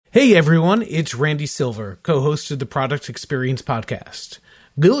Hey everyone, it's Randy Silver, co-host of the Product Experience Podcast.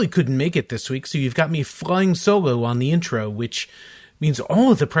 Lily couldn't make it this week, so you've got me flying solo on the intro, which means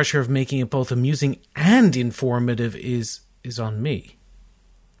all of the pressure of making it both amusing and informative is on me.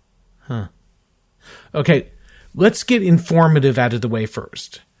 Okay, let's get informative out of the way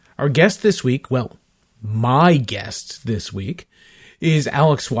first. Our guest this week, well, my guest this week, is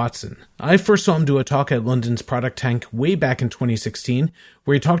Alex Watson. I first saw him do a talk at London's Product Tank way back in 2016,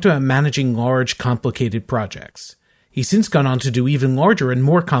 where he talked about managing large, complicated projects. He's since gone on to do even larger and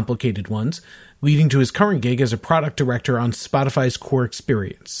more complicated ones, leading to his current gig as a product director on Spotify's Core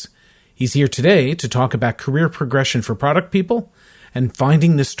Experience. He's here today to talk about career progression for product people and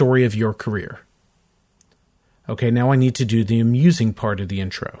finding the story of your career. Okay, now I need to do the amusing part of the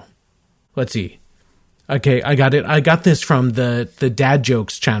intro. Let's see. Okay, I got it. I got this from the Dad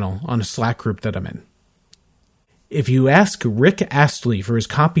Jokes channel on a Slack group that I'm in. If you ask Rick Astley for his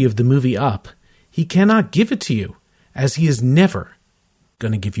copy of the movie Up, he cannot give it to you, as he is never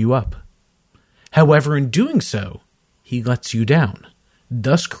going to give you up. However, in doing so, he lets you down,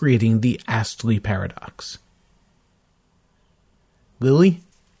 thus creating the Astley paradox. Lily,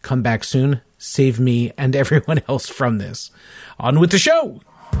 come back soon. Save me and everyone else from this. On with the show!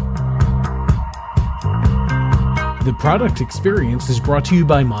 The Product Experience is brought to you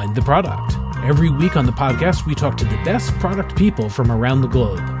by Mind the Product. Every week on the podcast, we talk to the best product people from around the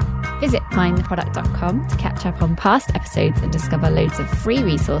globe. Visit mindtheproduct.com to catch up on past episodes and discover loads of free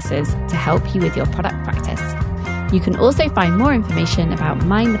resources to help you with your product practice. You can also find more information about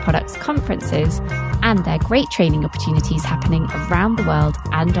Mind the Product's conferences and their great training opportunities happening around the world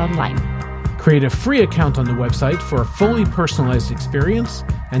and online. Create a free account on the website for a fully personalized experience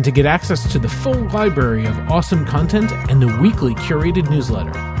and to get access to the full library of awesome content and the weekly curated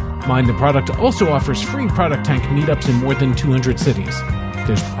newsletter. Mind the Product also offers free Product Tank meetups in more than 200 cities.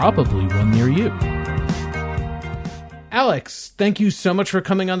 There's probably one near you. Alex, thank you so much for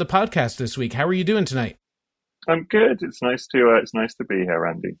coming on the podcast this week. How are you doing tonight? I'm good. It's nice to be here,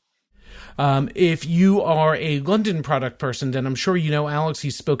 Randy. If you are a London product person, then I'm sure you know Alex.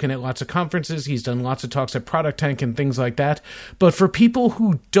 He's spoken at lots of conferences. He's done lots of talks at Product Tank and things like that. But for people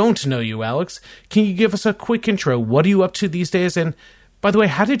who don't know you, Alex, can you give us a quick intro? What are you up to these days? And by the way,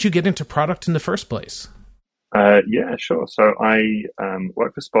 how did you get into product in the first place? Yeah, sure. So I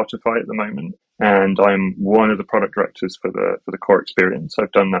work for Spotify at the moment, and I'm one of the product directors for the Core Experience.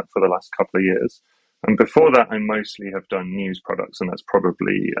 I've done that for the last couple of years. And before that, I mostly have done news products, and that's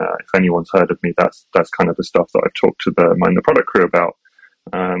probably, if anyone's heard of me, that's kind of the stuff that I've talked to the Mind the Product crew about.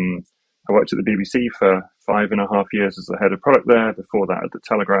 I worked at the BBC for 5.5 years as the head of product there, before that at the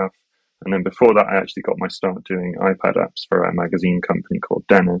Telegraph, and then before that I actually got my start doing iPad apps for a magazine company called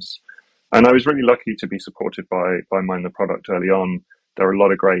Dennis. And I was really lucky to be supported by Mind the Product early on. There are a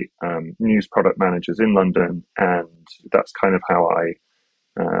lot of great news product managers in London, and that's kind of how I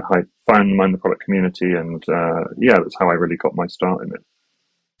found Mind the Product community, and that's how I really got my start in it.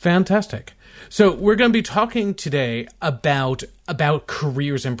 Fantastic. So we're going to be talking today about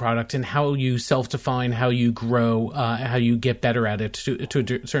careers in product and how you self-define, how you grow, how you get better at it to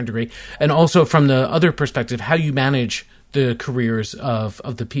a certain degree, and also from the other perspective, how you manage the careers of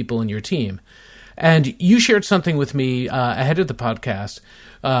the people in your team. And you shared something with me ahead of the podcast,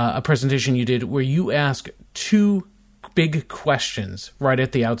 a presentation you did where you ask two big questions right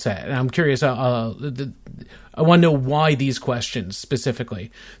at the outset. And I'm curious, I want to know why these questions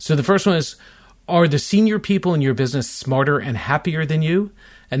specifically. So the first one is, are the senior people in your business smarter and happier than you?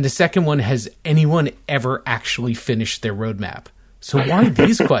 And the second one, has anyone ever actually finished their roadmap? So why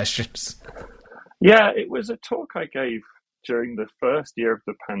these questions? Yeah, it was a talk I gave during the first year of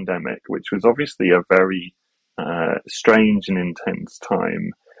the pandemic, which was obviously a very strange and intense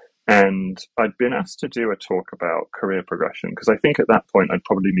time. And I'd been asked to do a talk about career progression, because I think at that point I'd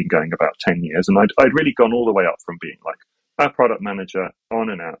probably been going about 10 years, and I'd really gone all the way up from being like a product manager on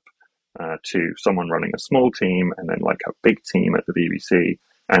an app to someone running a small team, and then like a big team at the BBC,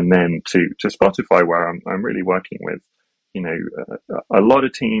 and then to Spotify, where I'm really working with, a lot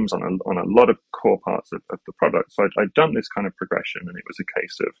of teams on a lot of core parts of the product. So I'd done this kind of progression, and it was a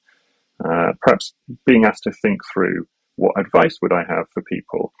case of perhaps being asked to think through what advice would I have for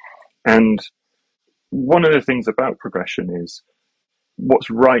people. And one of the things about progression is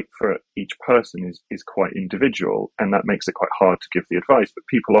what's right for each person is quite individual, and that makes it quite hard to give the advice. But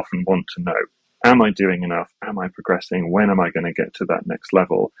people often want to know, am I doing enough? Am I progressing? When am I going to get to that next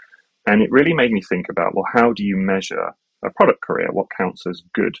level? And it really made me think about, well, how do you measure a product career? What counts as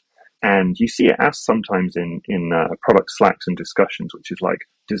good? And you see it asked sometimes in product slacks and discussions, which is like,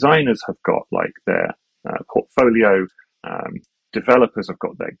 designers have got like their portfolio, developers have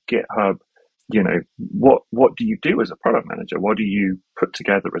got their GitHub. You know, what do you do as a product manager? What do you put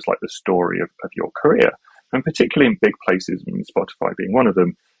together as like the story of your career? And particularly in big places, and Spotify being one of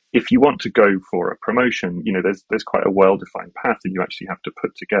them, if you want to go for a promotion, you know, there's quite a well-defined path, and you actually have to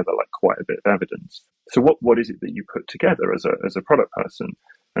put together like quite a bit of evidence. So what is it that you put together as a product person?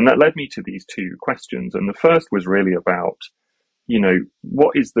 And that led me to these two questions. And the first was really about, you know,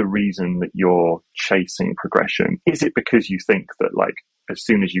 what is the reason that you're chasing progression? Is it because you think that like as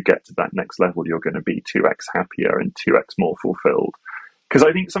soon as you get to that next level, you're going to be 2x happier and 2x more fulfilled? Because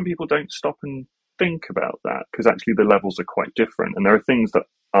I think some people don't stop and think about that, because actually the levels are quite different. And there are things that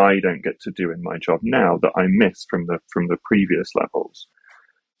I don't get to do in my job now that I miss from the previous levels.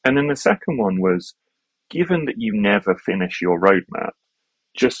 And then the second one was, given that you never finish your roadmap,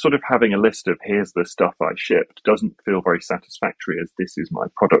 just sort of having a list of here's the stuff I shipped doesn't feel very satisfactory as this is my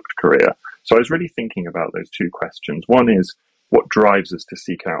product career. So I was really thinking about those two questions. One is, what drives us to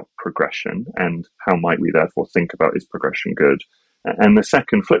seek out progression, and how might we therefore think about, is progression good? And the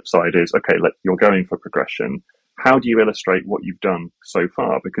second flip side is, okay, you're going for progression. How do you illustrate what you've done so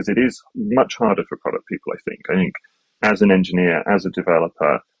far? Because it is much harder for product people, I think. I think as an engineer, as a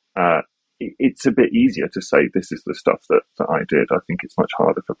developer, it's a bit easier to say this is the stuff that I did. I think it's much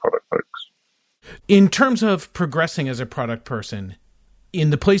harder for product folks. In terms of progressing as a product person, in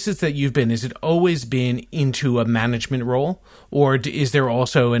the places that you've been, has it always been into a management role, or is there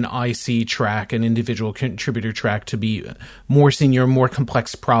also an IC track, an individual contributor track, to be more senior, more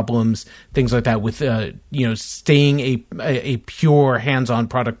complex problems, things like that, with staying a pure hands-on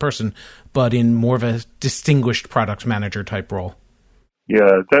product person, but in more of a distinguished product manager type role?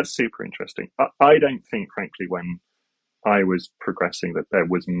 Yeah, that's super interesting. I don't think, frankly, when I was progressing, that there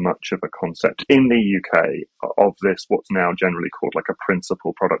was much of a concept in the UK of this, what's now generally called like a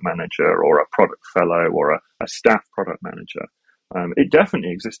principal product manager or a product fellow or a staff product manager. It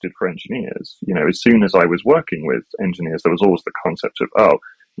definitely existed for engineers. You know, as soon as I was working with engineers, there was always the concept of, oh,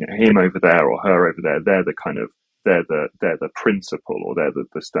 you know, him over there or her over there, they're the principal, or they're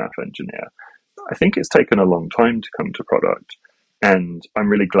the staff engineer. I think it's taken a long time to come to product. And I'm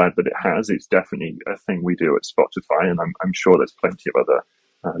really glad that it has. It's definitely a thing we do at Spotify, and I'm sure there's plenty of other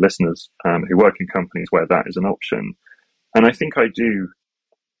listeners who work in companies where that is an option. And I think I do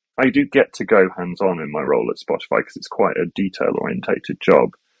get to go hands-on in my role at Spotify, because it's quite a detail-orientated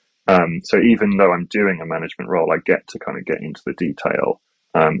job. So even though I'm doing a management role, I get to kind of get into the detail,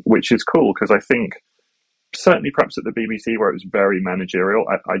 which is cool, because I think certainly perhaps at the BBC, where it was very managerial,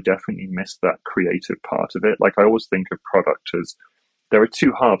 I definitely missed that creative part of it. Like, I always think of product as, there are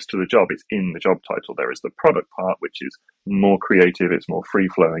two halves to the job. It's in the job title. There is the product part, which is more creative, it's more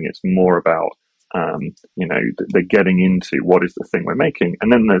free-flowing, it's more about, the getting into what is the thing we're making.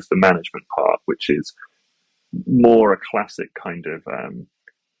 And then there's the management part, which is more a classic kind of,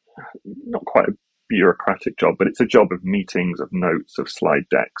 not quite a bureaucratic job, but it's a job of meetings, of notes, of slide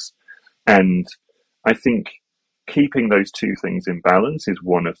decks. And I think keeping those two things in balance is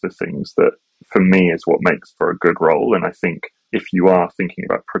one of the things that, for me, is what makes for a good role. And I think if you are thinking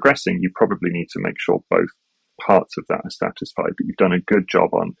about progressing, you probably need to make sure both parts of that are satisfied, that you've done a good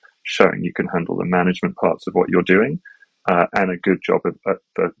job on showing you can handle the management parts of what you're doing, and a good job at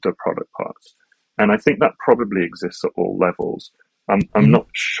the product parts. And I think that probably exists at all levels. I'm not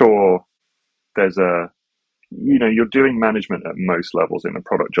sure there's you're doing management at most levels in a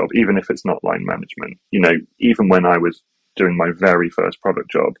product job, even if it's not line management. You know, even when I was doing my very first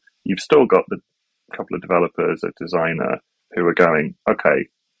product job, you've still got the couple of developers, a designer, who are going, okay,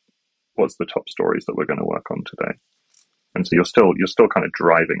 what's the top stories that we're going to work on today? And so you're still kind of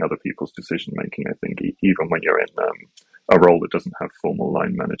driving other people's decision making, I think, even when you're in a role that doesn't have formal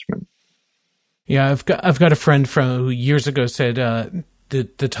line management. Yeah, I've got a friend who years ago said,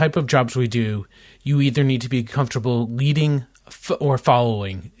 the type of jobs we do, you either need to be comfortable leading or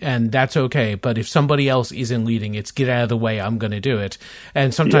following, and that's okay. But if somebody else isn't leading, it's get out of the way, I'm going to do it.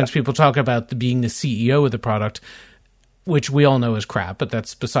 And sometimes people talk about being the CEO of the product, which we all know is crap, but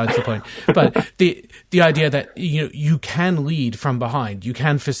that's besides the point. But the idea that you can lead from behind, you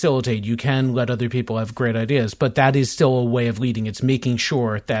can facilitate, you can let other people have great ideas, but that is still a way of leading. It's making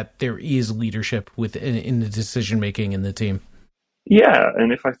sure that there is leadership in the decision making in the team. Yeah,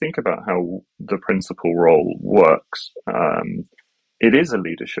 and if I think about how the principal role works, it is a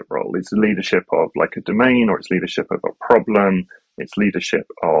leadership role. It's leadership of like a domain, or it's leadership of a problem. It's leadership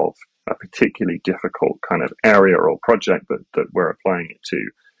of a particularly difficult kind of area or project that we're applying it to.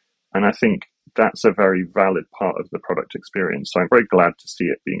 And I think that's a very valid part of the product experience. So I'm very glad to see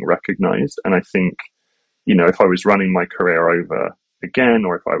it being recognized. And I think, if I was running my career over again,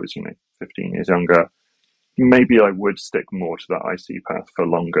 or if I was, 15 years younger, maybe I would stick more to that IC path for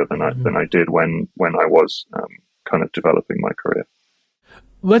longer than I did when I was kind of developing my career.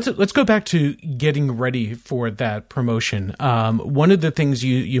 Let's go back to getting ready for that promotion. One of the things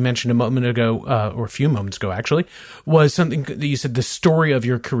you mentioned a moment ago, or a few moments ago, actually, was something that you said, the story of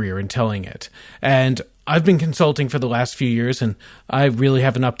your career and telling it. And I've been consulting for the last few years, and I really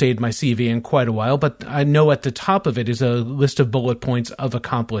haven't updated my CV in quite a while, but I know at the top of it is a list of bullet points of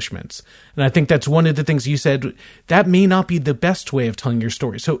accomplishments. And I think that's one of the things you said, that may not be the best way of telling your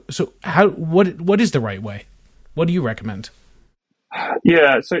story. So what is the right way? What do you recommend?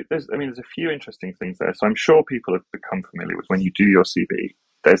 Yeah, so there's a few interesting things there. So I'm sure people have become familiar with when you do your CV,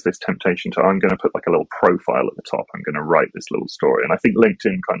 there's this temptation to, I'm going to put like a little profile at the top. I'm going to write this little story. And I think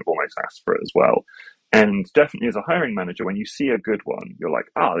LinkedIn kind of almost asks for it as well. And definitely as a hiring manager, when you see a good one, you're like,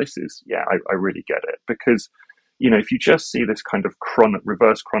 I really get it. Because, if you just see this kind of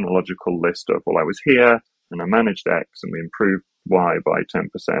reverse chronological list of, well, I was here and I managed X and we improved Y by 10%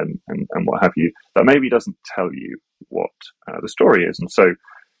 and what have you, that maybe doesn't tell you what the story is. And so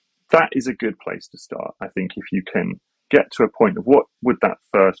that is a good place to start. I think if you can get to a point of what would that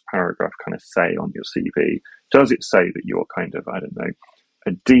first paragraph kind of say on your CV, does it say that you're kind of,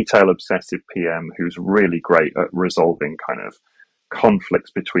 a detail obsessive PM who's really great at resolving kind of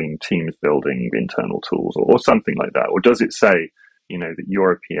conflicts between teams building internal tools or something like that? Or does it say, that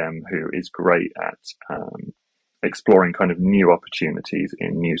you're a PM who is great at exploring kind of new opportunities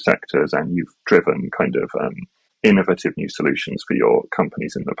in new sectors and you've driven kind of innovative new solutions for your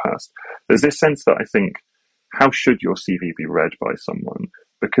companies in the past? There's this sense that I think, how should your CV be read by someone?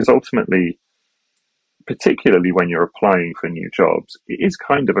 Because ultimately, particularly when you're applying for new jobs, it is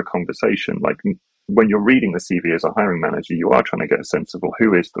kind of a conversation. Like when you're reading the CV as a hiring manager, you are trying to get a sense of, well,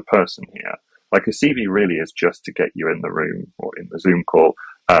 who is the person here? Like a CV really is just to get you in the room or in the Zoom call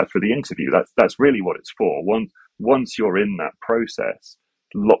for the interview. That's really what it's for. Once you're in that process,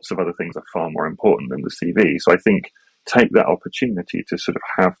 lots of other things are far more important than the CV. So I think take that opportunity to sort of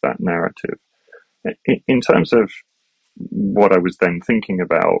have that narrative. In terms of what I was then thinking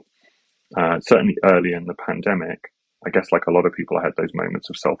about, certainly early in the pandemic, I guess like a lot of people, I had those moments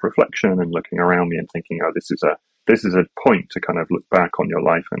of self-reflection and looking around me and thinking, oh, this is a point to kind of look back on your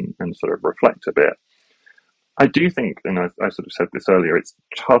life and sort of reflect a bit. I do think, and I sort of said this earlier, it's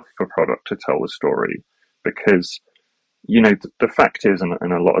tough for product to tell the story because, the fact is, and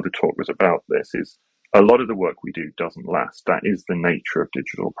a lot of the talk was about this, is a lot of the work we do doesn't last. That is the nature of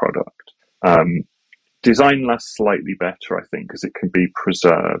digital product. Design lasts slightly better, I think, because it can be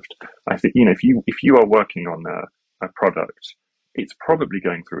preserved. I think, if you are working on a product, it's probably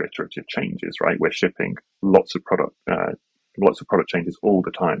going through iterative changes, right? We're shipping lots of product changes all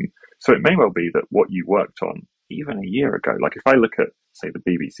the time. So it may well be that what you worked on even a year ago, like if I look at, say, the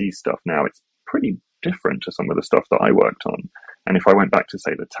BBC stuff now, it's pretty different to some of the stuff that I worked on. And if I went back to,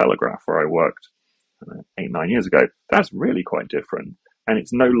 say, the Telegraph, where I worked 8-9 years ago, that's really quite different. And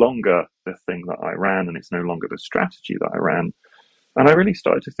it's no longer the thing that I ran, and it's no longer the strategy that I ran. And I really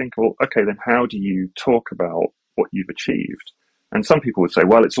started to think, well, okay, then how do you talk about what you've achieved? And some people would say,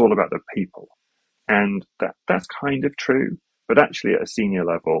 well, it's all about the people. And that's kind of true. But actually at a senior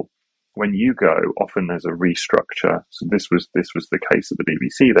level, when you go, often there's a restructure. So this was the case at the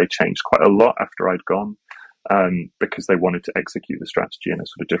BBC. They changed quite a lot after I'd gone because they wanted to execute the strategy in a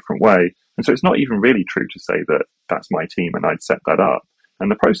sort of different way. And so it's not even really true to say that that's my team and I'd set that up. And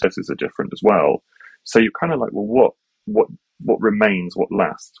the processes are different as well. So you're kind of like, well, what remains, what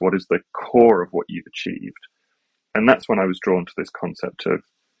lasts, what is the core of what you've achieved? And that's when I was drawn to this concept of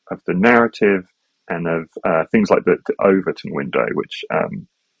the narrative and of things like the Overton window,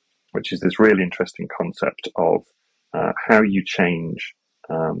 which is this really interesting concept of how you change,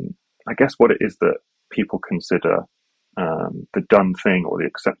 I guess, what it is that people consider the done thing or the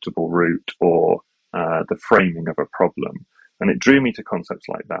acceptable route or the framing of a problem. And it drew me to concepts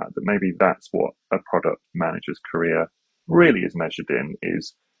like that maybe that's what a product manager's career really is measured in,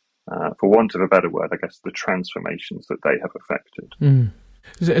 is, for want of a better word, I guess, the transformations that they have affected. Mm.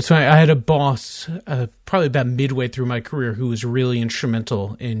 So I had a boss probably about midway through my career who was really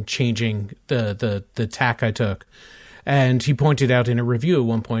instrumental in changing the tack I took. And he pointed out in a review at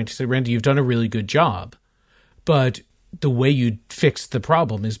one point, he said, Randy, you've done a really good job, but the way you fix the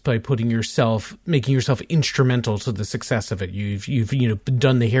problem is by making yourself instrumental to the success of it. You've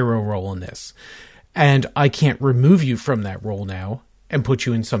done the hero role in this, and I can't remove you from that role now and put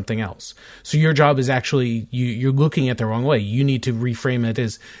you in something else. So your job is actually, you're looking at the wrong way. You need to reframe it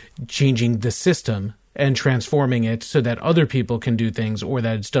as changing the system and transforming it so that other people can do things, or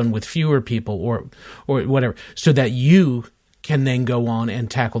that it's done with fewer people, or whatever, so that you can then go on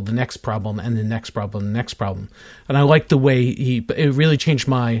and tackle the next problem and the next problem and the next problem. And I like the way it really changed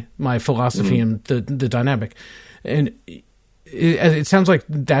my philosophy and the dynamic. And it sounds like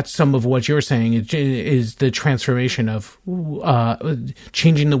that's some of what you're saying is the transformation of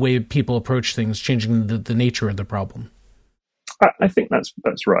changing the way people approach things, changing the nature of the problem. I think that's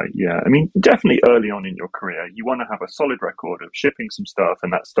right. Yeah. I mean, definitely early on in your career, you want to have a solid record of shipping some stuff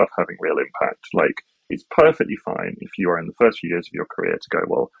and that stuff having real impact. Like, it's perfectly fine if you are in the first few years of your career to go,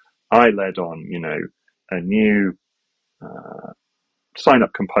 well, I led on, a new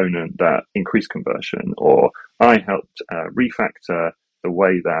sign-up component that increased conversion, or I helped refactor the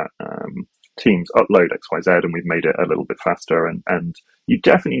way that teams upload XYZ and we've made it a little bit faster. And you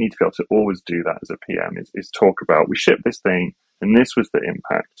definitely need to be able to always do that as a PM, is talk about, we shipped this thing and this was the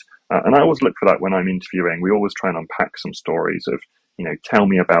impact. And I always look for that when I'm interviewing. We always try and unpack some stories of, tell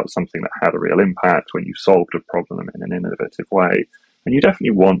me about something that had a real impact when you solved a problem in an innovative way. And you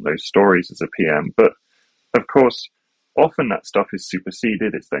definitely want those stories as a PM. But of course, often that stuff is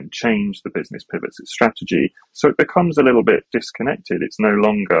superseded. It's then changed. The business pivots its strategy. So it becomes a little bit disconnected. It's no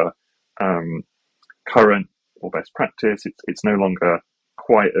longer current or best practice. It's no longer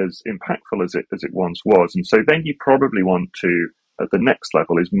quite as impactful as it once was. And so then you probably want to, at the next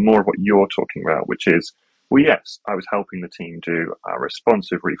level, is more of what you're talking about, which is, well, yes, I was helping the team do a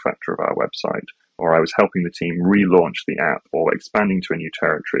responsive refactor of our website, or I was helping the team relaunch the app, or expanding to a new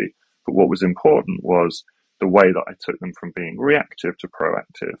territory. But what was important was the way that I took them from being reactive to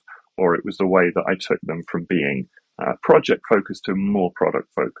proactive, or it was the way that I took them from being project focused to more product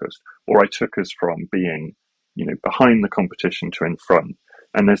focused, or I took us from being, behind the competition to in front.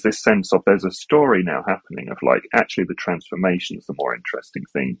 And there's this sense of there's a story now happening of like, actually the transformation is the more interesting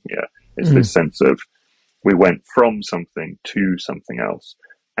thing here. It's this sense of we went from something to something else.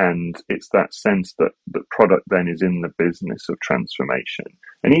 And it's that sense that the product then is in the business of transformation.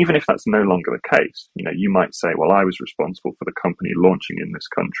 And even if that's no longer the case, you might say, well, I was responsible for the company launching in this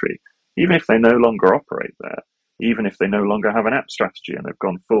country. Even if they no longer operate there, even if they no longer have an app strategy and they've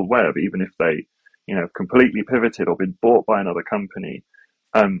gone full web, even if they, completely pivoted or been bought by another company,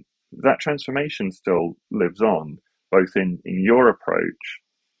 that transformation still lives on, both in your approach,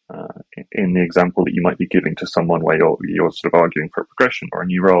 in the example that you might be giving to someone where you're sort of arguing for a progression or a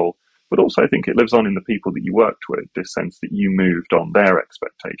new role, but also I think it lives on in the people that you worked with, this sense that you moved on their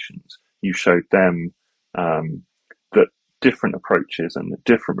expectations. You showed them that different approaches and that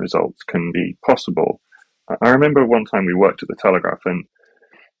different results can be possible. I remember one time we worked at the Telegraph, and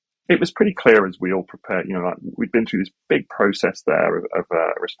it was pretty clear as we all prepared, we'd been through this big process there of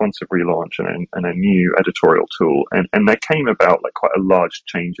a responsive relaunch and a new editorial tool. And there came about like quite a large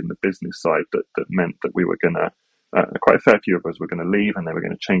change in the business side that meant that we were going to, quite a fair few of us were going to leave and they were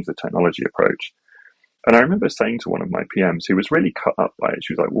going to change the technology approach. And I remember saying to one of my PMs who was really cut up by it,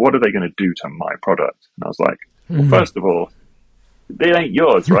 she was like, what are they going to do to my product? And I was like, well, first of all, it ain't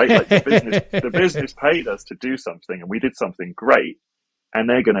yours, right? Like the business paid us to do something and we did something great. And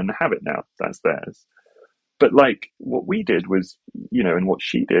they're going to have it now. That's theirs. But like what we did was, and what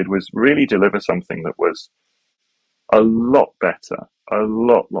she did was really deliver something that was a lot better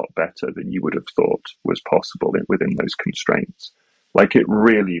than you would have thought was possible within those constraints. Like it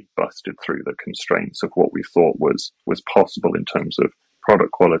really busted through the constraints of what we thought was possible in terms of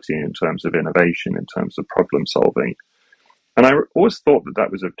product quality, in terms of innovation, in terms of problem solving. And I always thought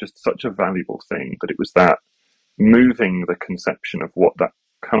that was just such a valuable thing, that it was that moving the conception of what that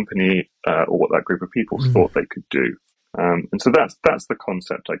company or what that group of people thought they could do. And so that's the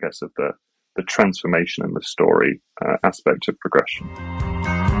concept, I guess, of the transformation and the story aspect of progression.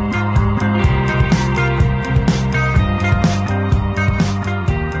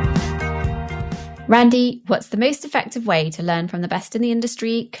 Randy, what's the most effective way to learn from the best in the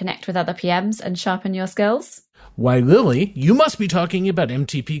industry, connect with other PMs, and sharpen your skills? Why, Lily, you must be talking about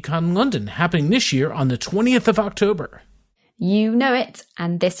MTPCon London, happening this year on the 20th of October. You know it,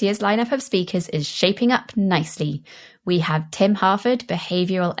 and this year's lineup of speakers is shaping up nicely. We have Tim Harford,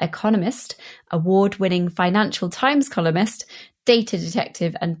 behavioural economist, award-winning Financial Times columnist, data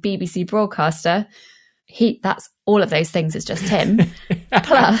detective and BBC broadcaster. That's all of those things, it's just Tim.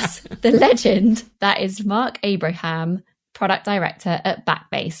 Plus the legend that is Mark Abraham, product director at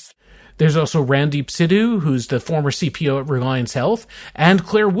Backbase. There's also Randeep Sidhu, who's the former CPO at Reliance Health, and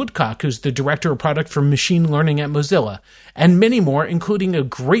Claire Woodcock, who's the director of product for machine learning at Mozilla, and many more, including a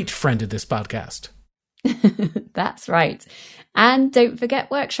great friend of this podcast. That's right. And don't forget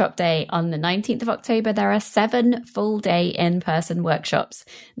Workshop Day. On the 19th of October, there are 7 full-day in-person workshops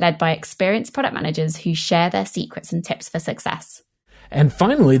led by experienced product managers who share their secrets and tips for success. And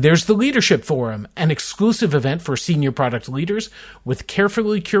finally, there's the Leadership Forum, an exclusive event for senior product leaders with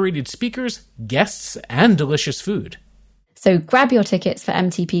carefully curated speakers, guests, and delicious food. So grab your tickets for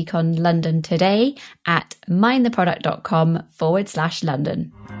MTPCon London today at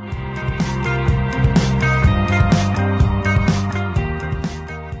mindtheproduct.com/London.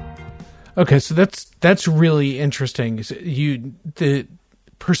 Okay, so that's really interesting. The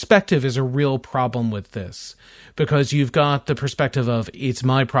perspective is a real problem with this, because you've got the perspective of, it's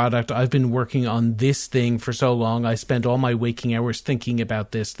my product, I've been working on this thing for so long, I spent all my waking hours thinking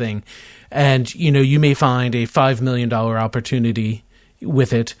about this thing, and you may find a $5 million opportunity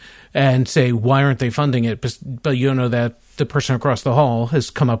with it and say, why aren't they funding it? But you know that the person across the hall has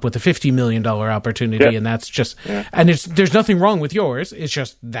come up with a $50 million opportunity, and that's just, and there's nothing wrong with yours. It's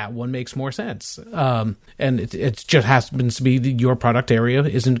just that one makes more sense. And it just happens to be that your product area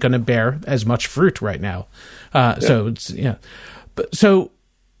isn't going to bear as much fruit right now. So it's, and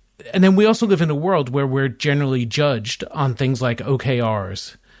then we also live in a world where we're generally judged on things like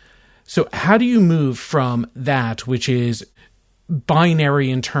OKRs. So how do you move from that, which is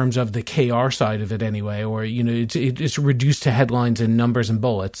binary in terms of the KR side of it anyway, or it's reduced to headlines and numbers and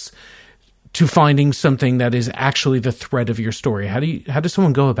bullets, to finding something that is actually the thread of your story? How does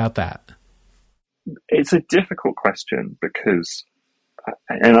someone go about that? It's a difficult question, because,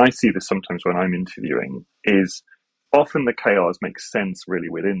 and I see this sometimes when I'm interviewing, is often the KRs make sense really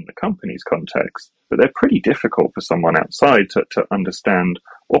within the company's context, but they're pretty difficult for someone outside to understand,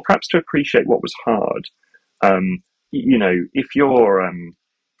 or perhaps to appreciate what was hard.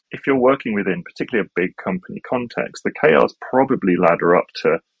 If you're working within particularly a big company context, the KRs probably ladder up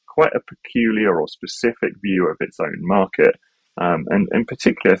to quite a peculiar or specific view of its own market. And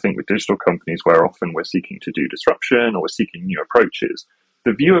particularly, I think, with digital companies, where often we're seeking to do disruption or we're seeking new approaches,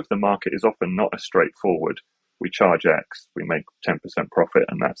 the view of the market is often not a straightforward, we charge X, we make 10% profit,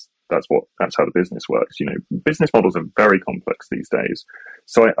 and that's how the business works. Business models are very complex these days.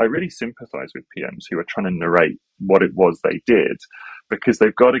 So I really sympathize with PMs who are trying to narrate what it was they did, because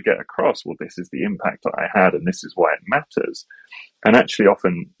they've got to get across, well, this is the impact that I had, and this is why it matters. And actually,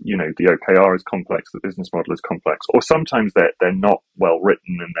 often, the OKR is complex, the business model is complex, or sometimes they're not well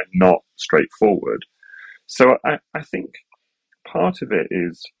written and they're not straightforward. So I think part of it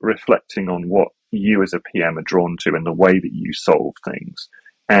is reflecting on what you as a PM are drawn to and the way that you solve things.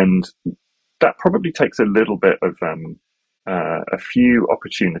 And that probably takes a little bit of a few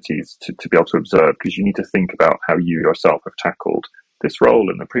opportunities to be able to observe, because you need to think about how you yourself have tackled this role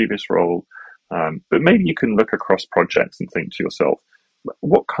and the previous role. But maybe you can look across projects and think to yourself,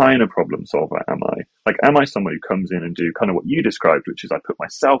 what kind of problem solver am I? Like, am I someone who comes in and do kind of what you described, which is I put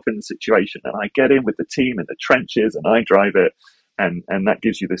myself in the situation and I get in with the team in the trenches and I drive it. And that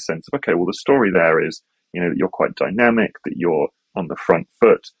gives you this sense of, okay, well, the story there is, that you're quite dynamic, that you're on the front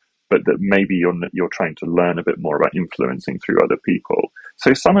foot, but that maybe you're trying to learn a bit more about influencing through other people.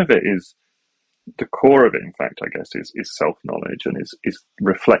 So some of it is, the core of it, in fact, I guess, is self-knowledge, and is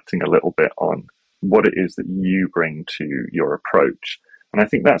reflecting a little bit on what it is that you bring to your approach. And I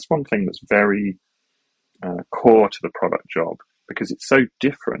think that's one thing that's very core to the product job, because it's so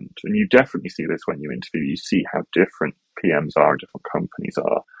different. And you definitely see this when you interview, you see how different PMs are, different companies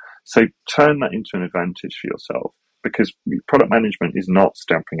are. So turn that into an advantage for yourself, because product management is not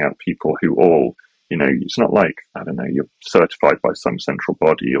stamping out people who all, it's not like, I don't know, you're certified by some central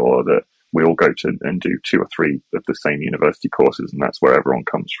body, or that we all go to and do 2 or 3 of the same university courses and that's where everyone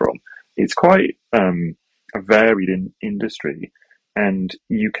comes from. It's quite a varied industry, and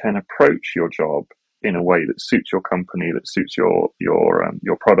you can approach your job in a way that suits your company, that suits your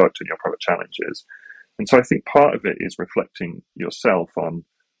product and your product challenges. And so I think part of it is reflecting yourself on,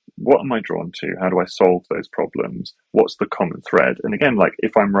 what am I drawn to? How do I solve those problems? What's the common thread? And again, like,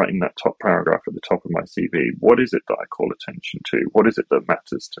 if I'm writing that top paragraph at the top of my CV, what is it that I call attention to? What is it that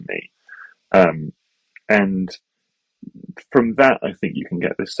matters to me? And from that, I think you can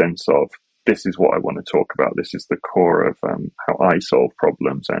get this sense of, this is what I want to talk about. This is the core of how I solve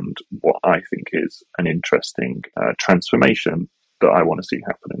problems and what I think is an interesting transformation that I want to see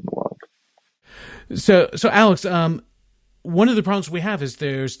happen in the world. So Alex, one of the problems we have is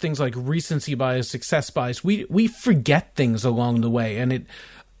there's things like recency bias, success bias. We forget things along the way, and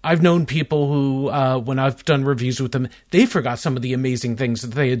I've known people who, when I've done reviews with them, they forgot some of the amazing things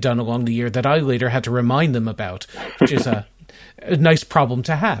that they had done along the year that I later had to remind them about, which is a nice problem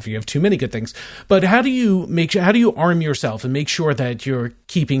to have. You have too many good things. But how do you arm yourself and make sure that you're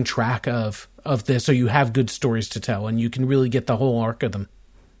keeping track of this, so you have good stories to tell and you can really get the whole arc of them?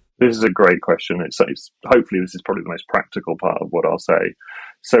 This is a great question. It's hopefully this is probably the most practical part of what I'll say.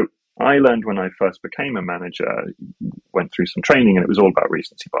 So I learned when I first became a manager, went through some training, and it was all about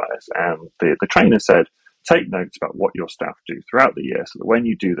recency bias. And the trainer said, take notes about what your staff do throughout the year so that when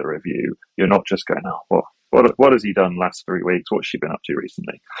you do the review, you're not just going, oh, well, what has he done last 3 weeks? What's she been up to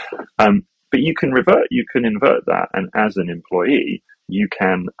recently? But you can invert that. And as an employee, you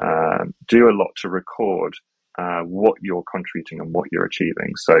can do a lot to record what you're contributing and what you're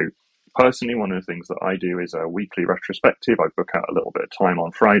achieving. So personally, one of the things that I do is a weekly retrospective. I book out a little bit of time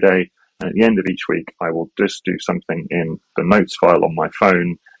on Friday, and at the end of each week, I will just do something in the notes file on my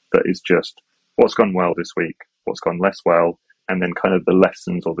phone that is just what's gone well this week, what's gone less well, and then kind of the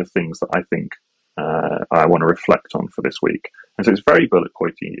lessons or the things that I think I want to reflect on for this week. And so it's very bullet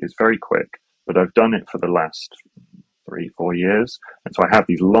pointy, it's very quick, but I've done it for the last 3-4 years. And so I have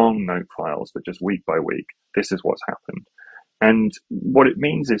these long note files that just week by week, this is what's happened. And what it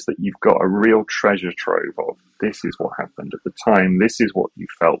means is that you've got a real treasure trove of this is what happened at the time. This is what you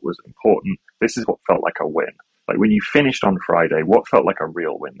felt was important. This is what felt like a win. Like when you finished on Friday, what felt like a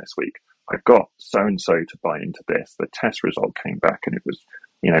real win this week? I got so-and-so to buy into this. The test result came back and it was,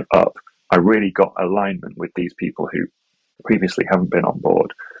 up. I really got alignment with these people who previously haven't been on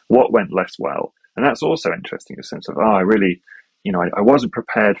board. What went less well? And that's also interesting, a sense of, I really, I wasn't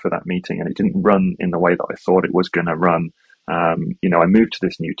prepared for that meeting and it didn't run in the way that I thought it was going to run. I moved to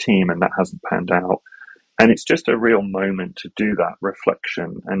this new team and that hasn't panned out. And it's just a real moment to do that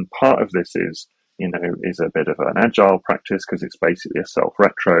reflection. And part of this is a bit of an agile practice because it's basically a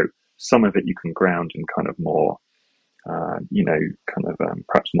self-retro. Some of it you can ground in kind of more,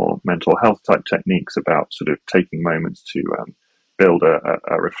 perhaps more mental health type techniques about sort of taking moments to build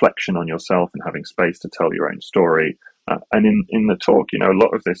a reflection on yourself and having space to tell your own story. And in the talk, a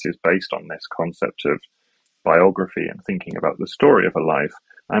lot of this is based on this concept of biography and thinking about the story of a life.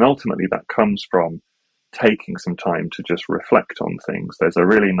 And ultimately that comes from taking some time to just reflect on things. There's a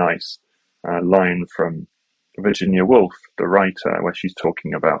really nice line from Virginia Woolf, the writer, where she's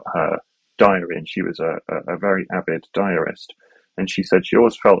talking about her diary, and she was a very avid diarist. And she said she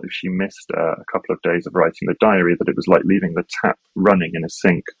always felt if she missed a couple of days of writing the diary, that it was like leaving the tap running in a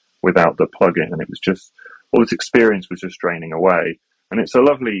sink without the plug in. And it was just, all this experience was just draining away. And it's a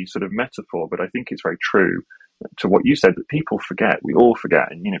lovely sort of metaphor, but I think it's very true to what you said, that people forget. We all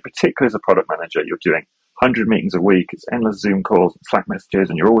forget. And, particularly as a product manager, you're doing 100 meetings a week. It's endless Zoom calls, Slack messages,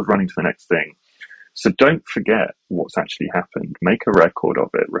 and you're always running to the next thing. So don't forget what's actually happened. Make a record of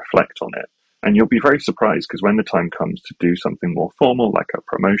it, reflect on it. And you'll be very surprised because when the time comes to do something more formal, like a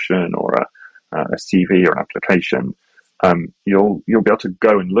promotion or a CV or application, you'll be able to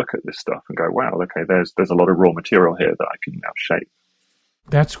go and look at this stuff and go, wow, okay, there's a lot of raw material here that I can now shape.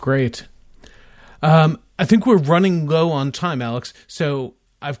 That's great. I think we're running low on time, Alex. So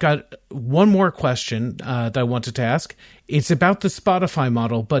I've got one more question that I wanted to ask. It's about the Spotify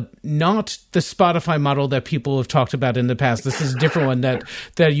model, but not the Spotify model that people have talked about in the past. This is a different one that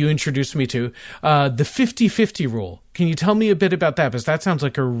you introduced me to. The 50-50 rule. Can you tell me a bit about that? Because that sounds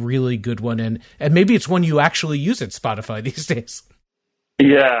like a really good one. And maybe it's one you actually use at Spotify these days.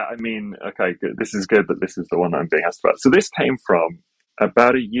 Yeah, okay, good. This is good that this is the one I'm being asked about. So this came from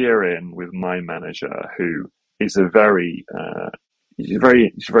about a year in with my manager, who is a very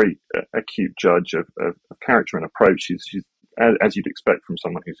acute judge of character and approach. She's as you'd expect from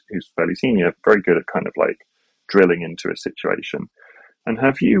someone who's fairly senior, very good at kind of like drilling into a situation. And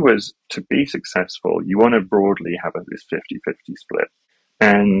her view was, to be successful, you want to broadly have this 50-50 split.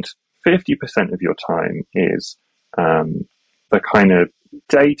 And 50% of your time is the kind of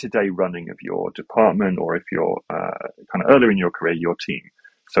day-to-day running of your department, or if you're kind of earlier in your career, your team.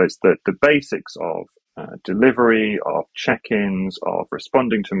 So it's the basics of delivery, of check-ins, of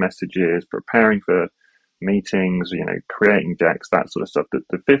responding to messages, preparing for meetings, creating decks, that sort of stuff.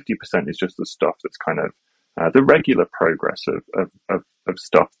 The 50% is just the stuff that's kind of the regular progress of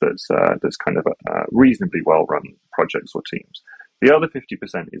stuff that's kind of reasonably well-run projects or teams. The other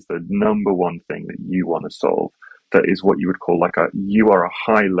 50% is the number one thing that you want to solve. That is what you would call you have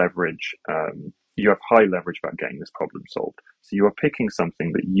high leverage about getting this problem solved. So you are picking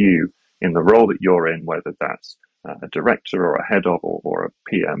something that you, in the role that you're in, whether that's a director or a head of or a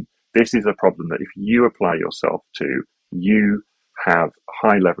PM, this is a problem that if you apply yourself to, you have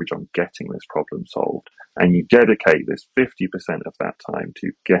high leverage on getting this problem solved. And you dedicate this 50% of that time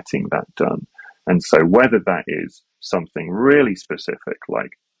to getting that done. And so whether that is something really specific,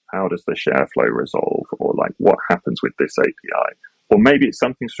 like how does the share flow resolve, or like what happens with this API, or maybe it's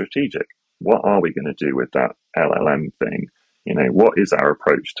something strategic. What are we going to do with that LLM thing? What is our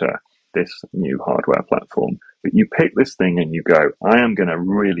approach to this new hardware platform? But you pick this thing and you go, I am going to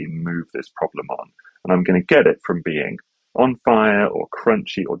really move this problem on, and I'm going to get it from being on fire or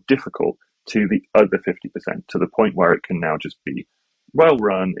crunchy or difficult to the other 50%, to the point where it can now just be well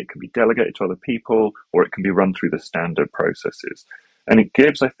run, it can be delegated to other people, or it can be run through the standard processes. And it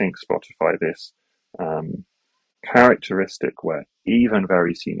gives, I think, Spotify this characteristic where even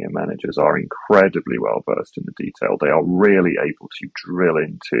very senior managers are incredibly well versed in the detail. They are really able to drill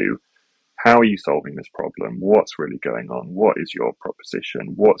into, how are you solving this problem? What's really going on? What is your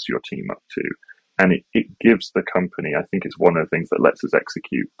proposition? What's your team up to? And it gives the company, I think it's one of the things that lets us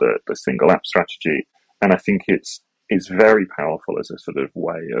execute the single app strategy. And I think it's very powerful as a sort of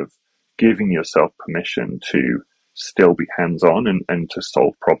way of giving yourself permission to still be hands-on and to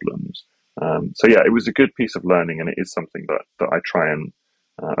solve problems. So yeah, it was a good piece of learning, and it is something that I try and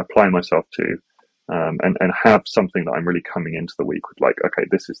apply myself to, and have something that I'm really coming into the week with, like, okay,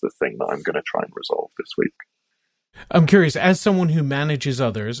 this is the thing that I'm going to try and resolve this week. I'm curious, as someone who manages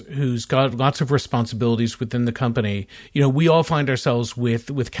others, who's got lots of responsibilities within the company, we all find ourselves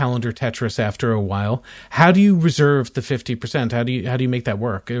with calendar Tetris after a while. How do you reserve the 50%? How do you make that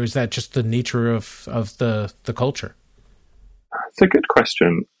work? Or is that just the nature of the culture? It's a good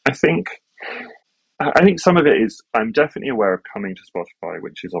question. I think some of it is, I'm definitely aware of coming to Spotify,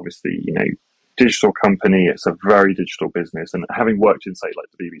 which is obviously, digital company. It's a very digital business. And having worked in, say, like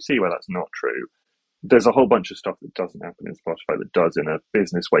the BBC, where that's not true, there's a whole bunch of stuff that doesn't happen in Spotify that does in a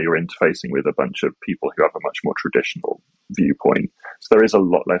business where you're interfacing with a bunch of people who have a much more traditional viewpoint. So there is a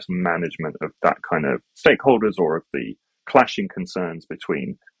lot less management of that kind of stakeholders, or of the clashing concerns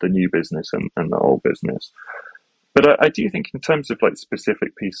between the new business and the old business. But I do think, in terms of like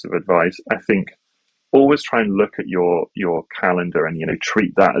specific piece of advice, I think always try and look at your calendar and,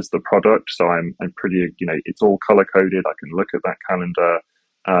 treat that as the product. So I'm pretty, it's all color coded. I can look at that calendar.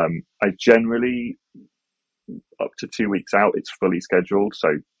 I generally, up to 2 weeks out, it's fully scheduled.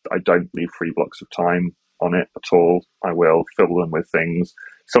 So I don't leave free blocks of time on it at all. I will fill them with things.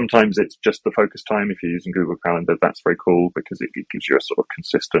 Sometimes it's just the focus time. If you're using Google Calendar, that's very cool, because it gives you a sort of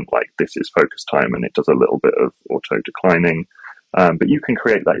consistent, like, this is focus time, and it does a little bit of auto declining. But you can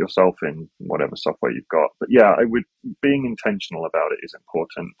create that yourself in whatever software you've got. But yeah, being intentional about it is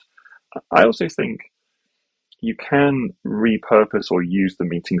important. I also think you can repurpose or use the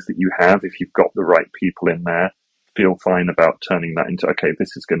meetings that you have if you've got the right people in there. Feel fine about turning that into, okay,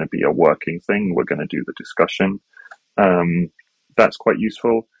 this is going to be a working thing. We're going to do the discussion. That's quite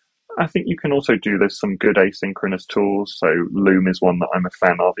useful. I think you can also do this some good asynchronous tools. So Loom is one that I'm a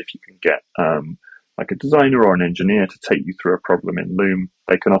fan of. If you can get like a designer or an engineer to take you through a problem in Loom,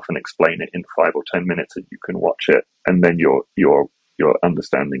 they can often explain it in 5 or 10 minutes, and you can watch it, and then your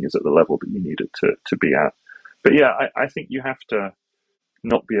understanding is at the level that you need it to be at. But yeah, I think you have to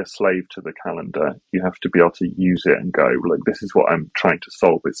not be a slave to the calendar. You have to be able to use it and go, like, this is what I'm trying to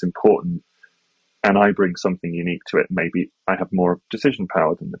solve. It's important. And I bring something unique to it. Maybe I have more decision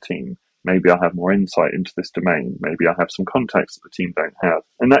power than the team. Maybe I have more insight into this domain. Maybe I have some contacts that the team don't have.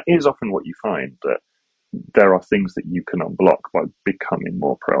 And that is often what you find, that there are things that you can unblock by becoming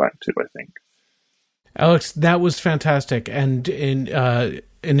more proactive, I think. Alex, that was fantastic. And in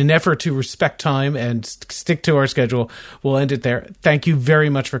an effort to respect time and stick to our schedule, we'll end it there. Thank you very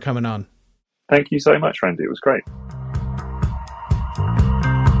much for coming on. Thank you so much, Randy. It was great.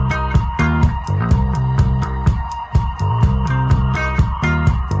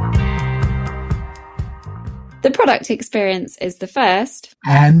 The Product Experience is the first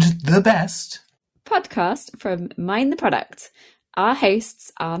and the best podcast from Mind the Product. Our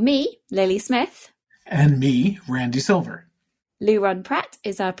hosts are me, Lily Smith. And me, Randy Silver. Lou Ron Pratt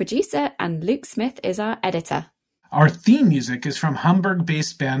is our producer, and Luke Smith is our editor. Our theme music is from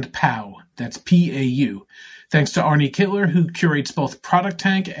Hamburg-based band PAU. That's P-A-U. Thanks to Arnie Kittler, who curates both Product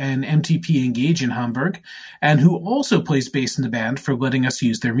Tank and MTP Engage in Hamburg, and who also plays bass in the band, for letting us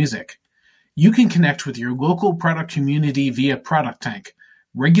use their music. You can connect with your local product community via Product Tank,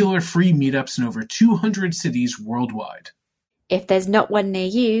 regular free meetups in over 200 cities worldwide. If there's not one near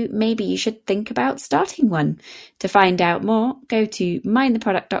you, maybe you should think about starting one. To find out more, go to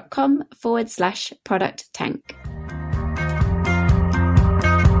mindtheproduct.com/product tank.